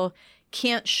still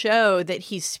can't show that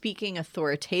he's speaking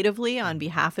authoritatively on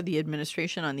behalf of the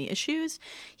administration on the issues.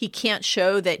 He can't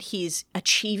show that he's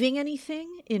achieving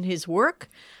anything in his work.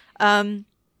 The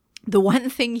one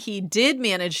thing he did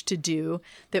manage to do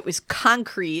that was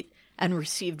concrete and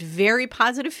received very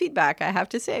positive feedback, I have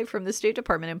to say, from the State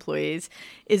Department employees,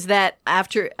 is that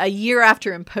after a year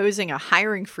after imposing a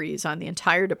hiring freeze on the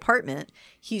entire department,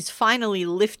 he's finally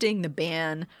lifting the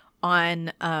ban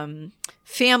on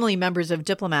family members of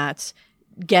diplomats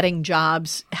getting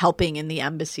jobs helping in the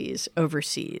embassies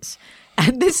overseas.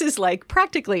 And this is like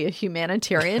practically a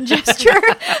humanitarian gesture.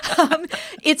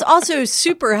 It's also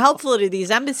super helpful to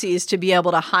these embassies to be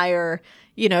able to hire,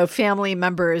 family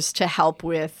members to help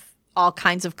with all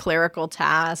kinds of clerical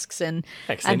tasks and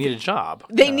they need a job.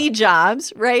 They need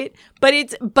jobs, right? But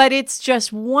it's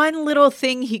just one little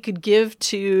thing he could give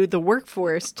to the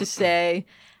workforce to say,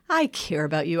 I care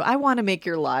about you. I want to make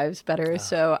your lives better.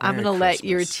 So I'm going to let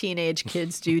your teenage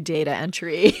kids do data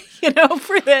entry,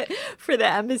 for the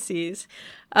embassies.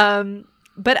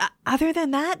 But other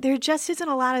than that, there just isn't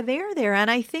a lot of there. And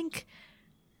I think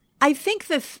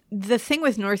the thing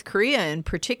with North Korea in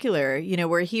particular,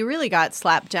 where he really got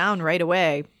slapped down right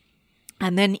away.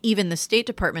 And then even the State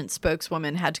Department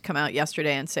spokeswoman had to come out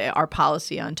yesterday and say our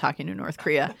policy on talking to North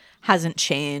Korea hasn't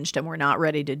changed and we're not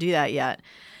ready to do that yet.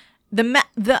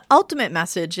 The ultimate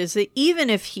message is that even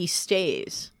if he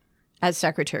stays as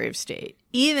Secretary of State,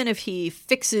 even if he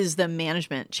fixes the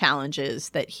management challenges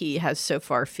that he has so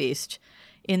far faced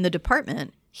in the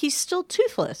department, he's still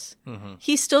toothless. Mm-hmm.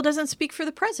 He still doesn't speak for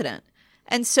the president.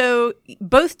 And so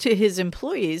both to his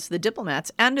employees, the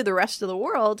diplomats, and to the rest of the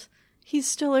world, he's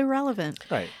still irrelevant.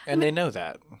 Right. And they know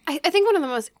that. I think one of the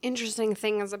most interesting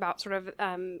things about sort of,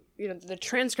 the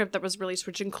transcript that was released,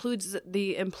 which includes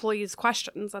the employees'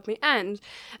 questions at the end,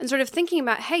 and sort of thinking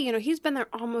about, hey, he's been there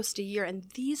almost a year, and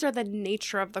these are the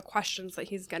nature of the questions that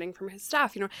he's getting from his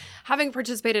staff. Having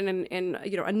participated in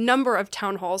a number of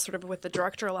town halls sort of with the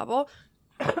director level,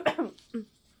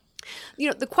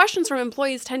 the questions from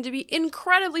employees tend to be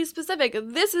incredibly specific.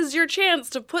 This is your chance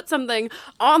to put something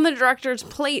on the director's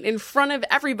plate in front of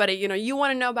everybody. You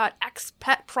want to know about X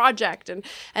pet project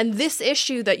and this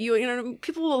issue that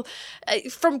people will,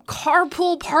 from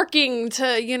carpool parking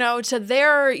to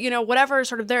their, whatever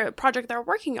sort of their project they're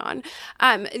working on.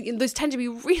 Those tend to be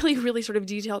really, really sort of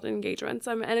detailed engagements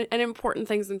and important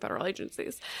things in federal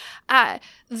agencies.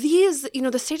 These,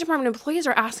 the State Department employees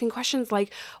are asking questions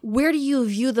like, where do you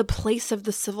view the place of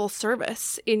the civil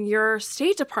service in your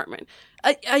State Department?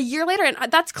 A year later, and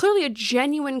that's clearly a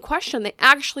genuine question. They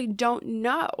actually don't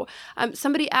know.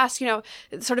 Somebody asked,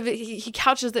 sort of, he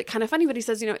couches it kind of funny, but he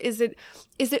says, is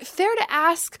it fair to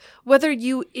ask whether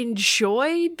you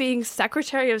enjoy being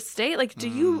Secretary of State? Like, do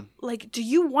you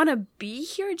want to be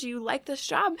here? Do you like this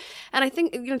job? And I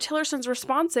think, Tillerson's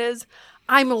response is,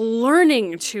 I'm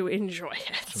learning to enjoy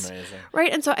it. It's amazing.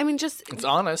 Right? And so, it's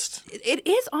honest. It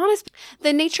is honest.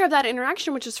 The nature of that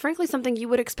interaction, which is frankly something you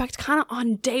would expect kind of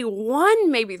on day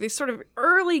one, maybe, these sort of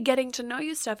early getting to know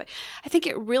you stuff. I think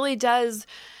it really does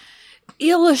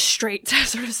illustrate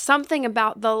sort of something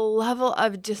about the level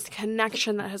of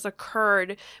disconnection that has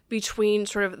occurred between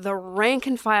sort of the rank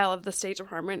and file of the State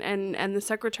Department and the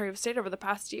Secretary of State over the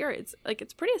past year. It's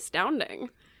pretty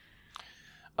astounding.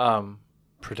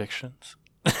 Predictions?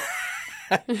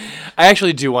 I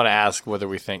actually do want to ask whether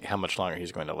we think how much longer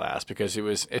he's going to last, because it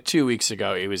was 2 weeks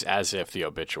ago, it was as if the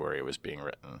obituary was being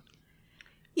written.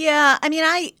 Yeah,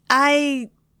 I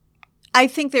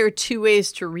think there are two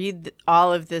ways to read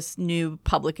all of this new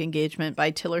public engagement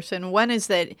by Tillerson. One is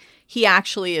that he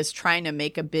actually is trying to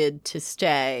make a bid to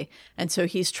stay, and so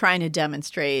he's trying to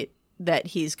demonstrate that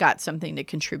he's got something to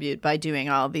contribute by doing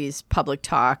all these public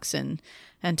talks and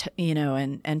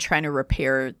trying to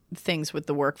repair things with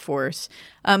the workforce.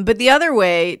 But the other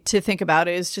way to think about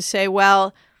it is to say,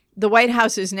 well, the White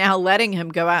House is now letting him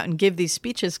go out and give these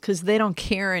speeches because they don't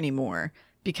care anymore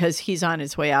because he's on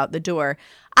his way out the door.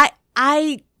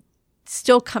 I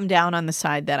still come down on the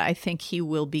side that I think he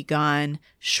will be gone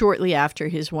shortly after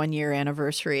his 1-year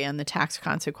anniversary and the tax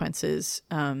consequences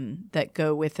that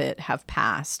go with it have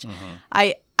passed.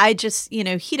 Mm-hmm. I just,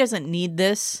 he doesn't need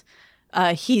this.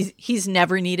 He's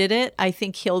never needed it. I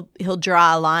think he'll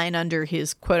draw a line under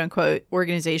his quote unquote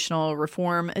organizational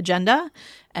reform agenda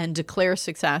and declare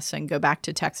success and go back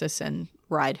to Texas and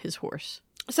ride his horse.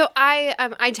 So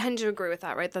I tend to agree with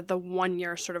that, right? That the 1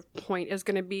 year sort of point is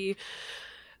going to be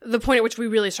the point at which we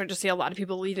really start to see a lot of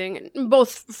people leaving,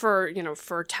 both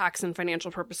for tax and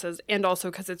financial purposes, and also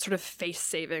because it's sort of face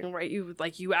saving, right?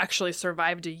 You actually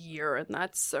survived a year, and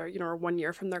that's 1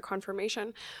 year from their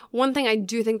confirmation. One thing I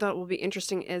do think that will be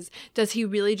interesting is, does he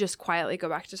really just quietly go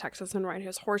back to Texas and ride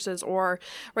his horses, or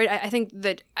right? I think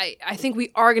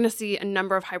we are going to see a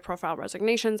number of high profile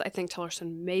resignations. I think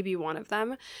Tillerson may be one of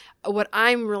them. What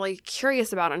I'm really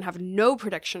curious about and have no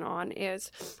prediction on is,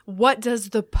 what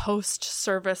does the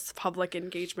post-service public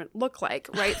engagement look like,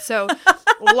 right? So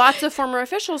lots of former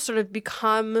officials sort of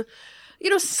become,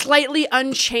 slightly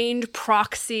unchained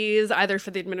proxies, either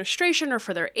for the administration or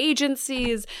for their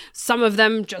agencies. Some of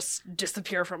them just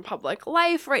disappear from public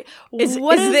life, right? Is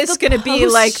this going to be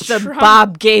like the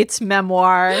Bob Gates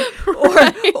memoir? Or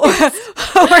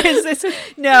is this?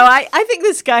 No, I think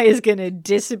this guy is going to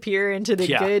disappear into the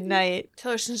good night.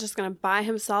 Tillerson's just going to buy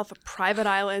himself a private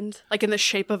island, like in the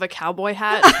shape of a cowboy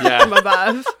hat from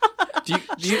above. Do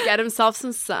you get himself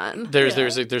some sun? There's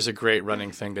a great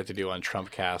running thing that they do on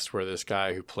Trumpcast where this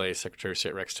guy who plays Secretary of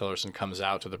State Rex Tillerson comes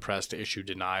out to the press to issue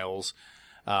denials,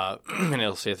 and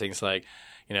he'll say things like,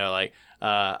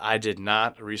 I did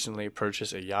not recently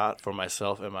purchase a yacht for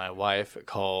myself and my wife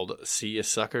called Sea of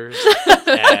Suckers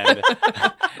and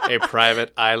a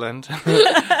private island.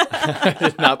 I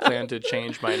did not plan to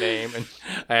change my name, and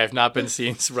I have not been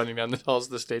seen running down the halls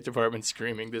of the State Department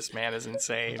screaming, "This man is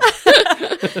insane."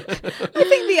 I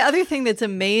think the other thing that's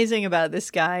amazing about this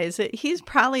guy is that he's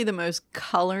probably the most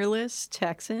colorless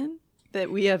Texan that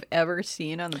we have ever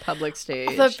seen on the public stage.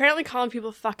 Although apparently calling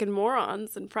people fucking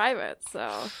morons in private,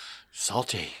 so...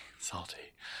 Salty.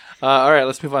 All right,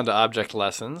 let's move on to object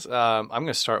lessons. I'm going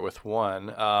to start with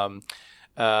one.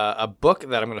 a book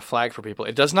that I'm going to flag for people.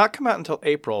 It does not come out until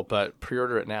April, but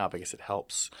pre-order it now because it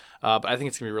helps. But I think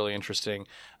it's going to be really interesting.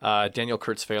 Daniel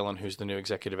Kurtzweilen, who's the new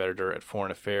executive editor at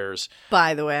Foreign Affairs.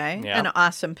 By the way, an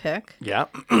awesome pick. Yeah.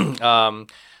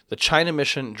 The China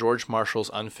Mission, George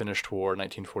Marshall's Unfinished War,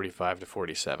 1945 to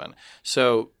 47.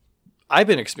 So I've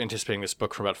been anticipating this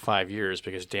book for about 5 years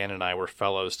because Dan and I were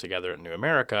fellows together at New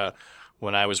America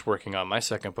when I was working on my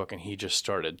second book, and he just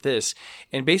started this.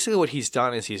 And basically what he's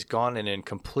done is he's gone in and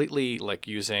completely, like,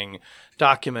 using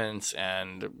documents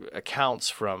and accounts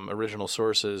from original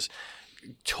sources,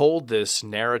 told this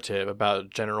narrative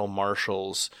about General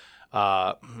Marshall's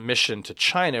mission to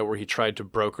China, where he tried to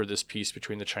broker this peace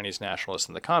between the Chinese nationalists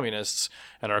and the communists.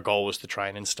 And our goal was to try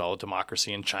and install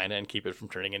democracy in China and keep it from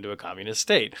turning into a communist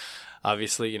state.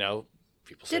 Obviously, you know,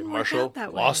 people say Marshall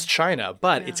lost China,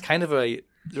 but it's kind of a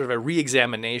sort of a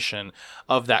re-examination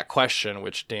of that question,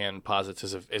 which Dan posits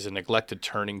as a neglected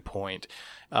turning point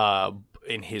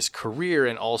in his career,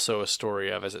 and also a story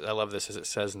of, as I love this as it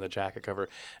says in the jacket cover,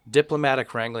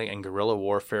 diplomatic wrangling and guerrilla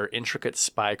warfare, intricate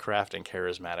spycraft, and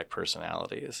charismatic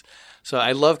personalities. So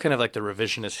I love kind of like the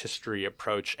revisionist history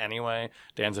approach anyway.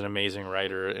 Dan's an amazing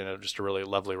writer and just a really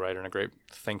lovely writer and a great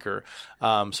thinker. So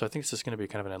I think it's just going to be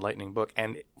kind of an enlightening book.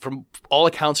 And from all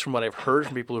accounts, from what I've heard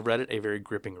from people who've read it, a very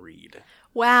gripping read.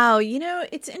 Wow. You know,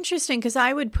 it's interesting because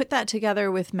I would put that together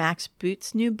with Max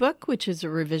Boot's new book, which is a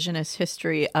revisionist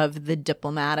history of the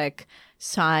diplomatic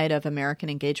side of American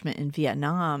engagement in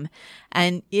Vietnam.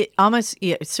 And it almost,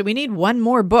 so we need one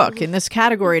more book in this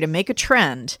category to make a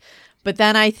trend. But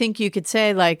then I think you could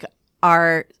say, like,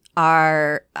 our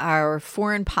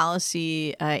foreign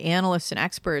policy analysts and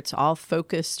experts all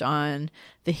focused on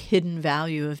the hidden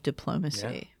value of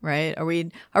diplomacy, right? Are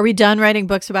we done writing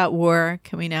books about war?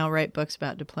 Can we now write books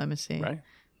about diplomacy? Right.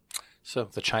 So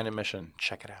the China Mission,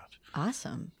 check it out.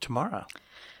 Awesome. Tomorrow.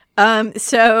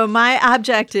 So my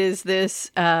object is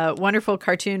this wonderful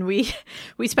cartoon. We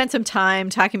spent some time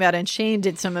talking about, and Shane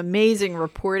did some amazing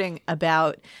reporting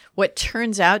about what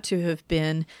turns out to have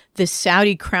been the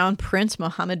Saudi Crown Prince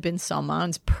Mohammed bin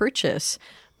Salman's purchase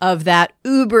of that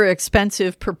uber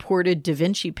expensive purported Da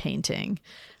Vinci painting.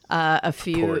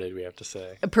 Purported, we have to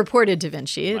say. Purported Da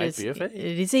Vinci. It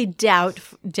is a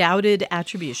doubted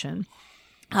attribution.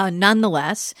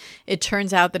 Nonetheless, it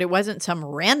turns out that it wasn't some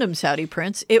random Saudi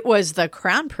prince. It was the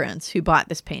crown prince who bought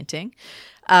this painting.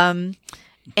 And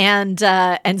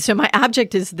so my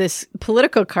object is this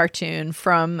political cartoon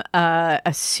from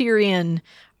a Syrian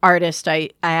artist. I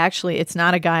actually, it's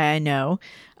not a guy I know.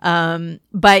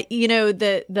 But you know,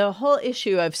 the whole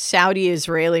issue of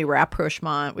Saudi-Israeli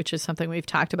rapprochement, which is something we've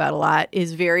talked about a lot,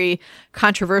 is very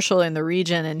controversial in the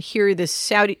region. And here this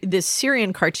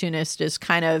Syrian cartoonist is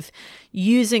kind of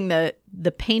using the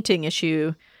painting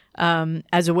issue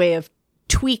as a way of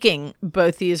tweaking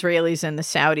both the Israelis and the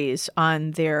Saudis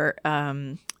on their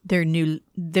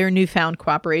newfound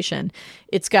cooperation.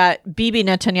 It's got Bibi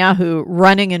Netanyahu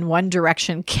running in one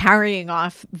direction, carrying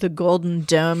off the golden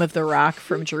dome of the rock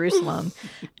from Jerusalem,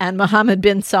 and Mohammed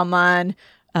bin Salman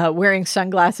wearing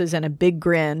sunglasses and a big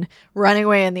grin, running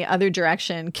away in the other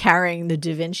direction, carrying the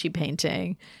Da Vinci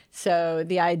painting. So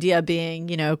the idea being,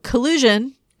 you know,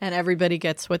 collusion, and everybody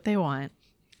gets what they want.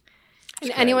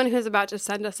 And anyone who's about to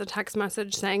send us a text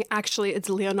message saying, actually, it's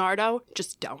Leonardo,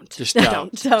 just don't. Just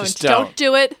don't. Don't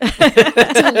do it.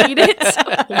 Delete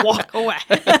it. Walk away.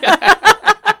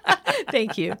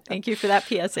 Thank you. Thank you for that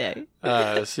PSA.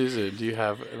 Susan, do you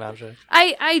have an object?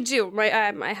 I do.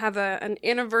 I have an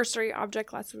anniversary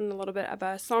object lesson, a little bit of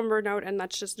a somber note, and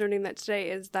that's just noting that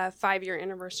today is the 5-year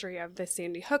anniversary of the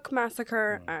Sandy Hook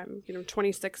massacre.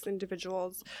 26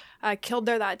 individuals killed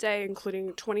there that day,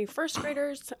 including 20 first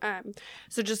graders.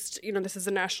 So just, this is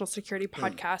a national security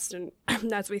podcast,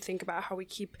 and as we think about how we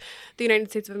keep the United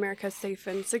States of America safe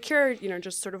and secure,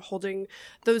 just sort of holding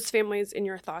those families in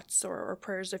your thoughts or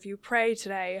prayers if you pray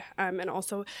today, and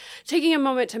also taking a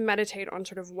moment to meditate on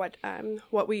sort of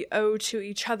what we owe to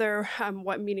each other,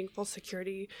 what meaningful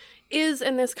security is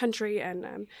in this country,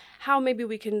 and how maybe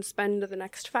we can spend the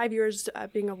next 5 years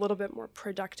being a little bit more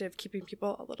productive, keeping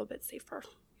people a little bit safer.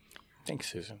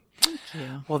 Thanks, Susan. Thank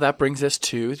you. Well, that brings us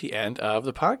to the end of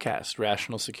the podcast.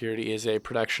 Rational Security is a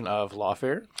production of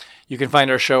Lawfare. You can find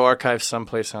our show archived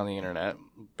someplace on the internet.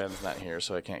 Ben's not here,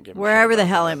 so I can't give him wherever the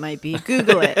hell it might be.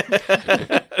 Google it.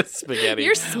 Spaghetti.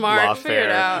 You're smart. Lawfare, figure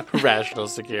it out. Rational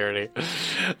Security.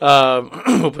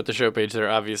 We'll put the show page there,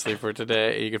 obviously, for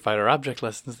today. You can find our object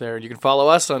lessons there. You can follow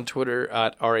us on Twitter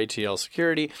at RATL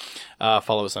Security.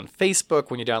 Follow us on Facebook.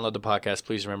 When you download the podcast,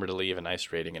 please remember to leave a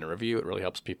nice rating and a review. It really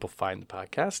helps people find the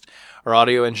podcast. Our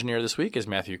audio engineer this week is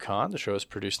Matthew Kahn. The show is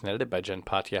produced and edited by Jen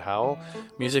Patja Howell.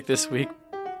 Music this week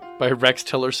by Rex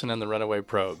Tillerson and the Runaway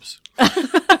Probes.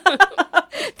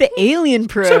 The Alien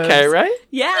Probes. It's okay, right?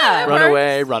 Yeah.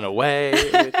 Run away.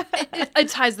 It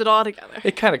ties it all together.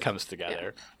 It kind of comes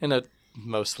together in a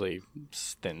mostly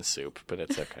thin soup, but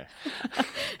it's okay.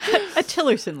 A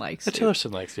Tillerson likes soup.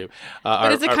 Tillerson likes soup.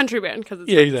 But it's a country band because it's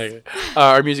yeah, exactly.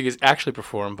 Our music is actually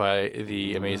performed by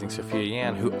the amazing Sophia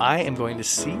Yan, who I am going to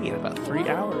see in about 3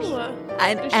 hours.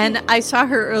 And I saw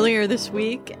her earlier this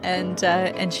week, and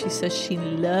she says she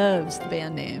loves the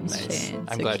band names. Nice. Shane,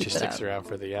 I'm so glad keep she it sticks up. around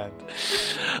for the end.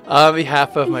 On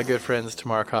behalf of my good friends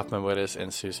Tamara Kaufman-Wittes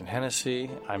and Susan Hennessy,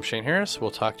 I'm Shane Harris.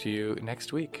 We'll talk to you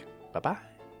next week. Bye-bye.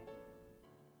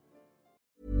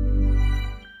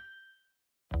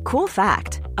 Cool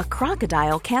fact, a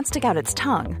crocodile can't stick out its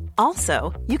tongue.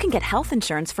 Also, you can get health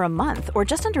insurance for a month or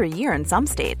just under a year in some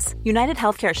states. United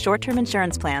Healthcare short-term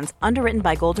insurance plans, underwritten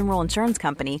by Golden Rule Insurance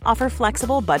Company, offer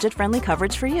flexible, budget-friendly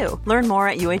coverage for you. Learn more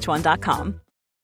at uh1.com.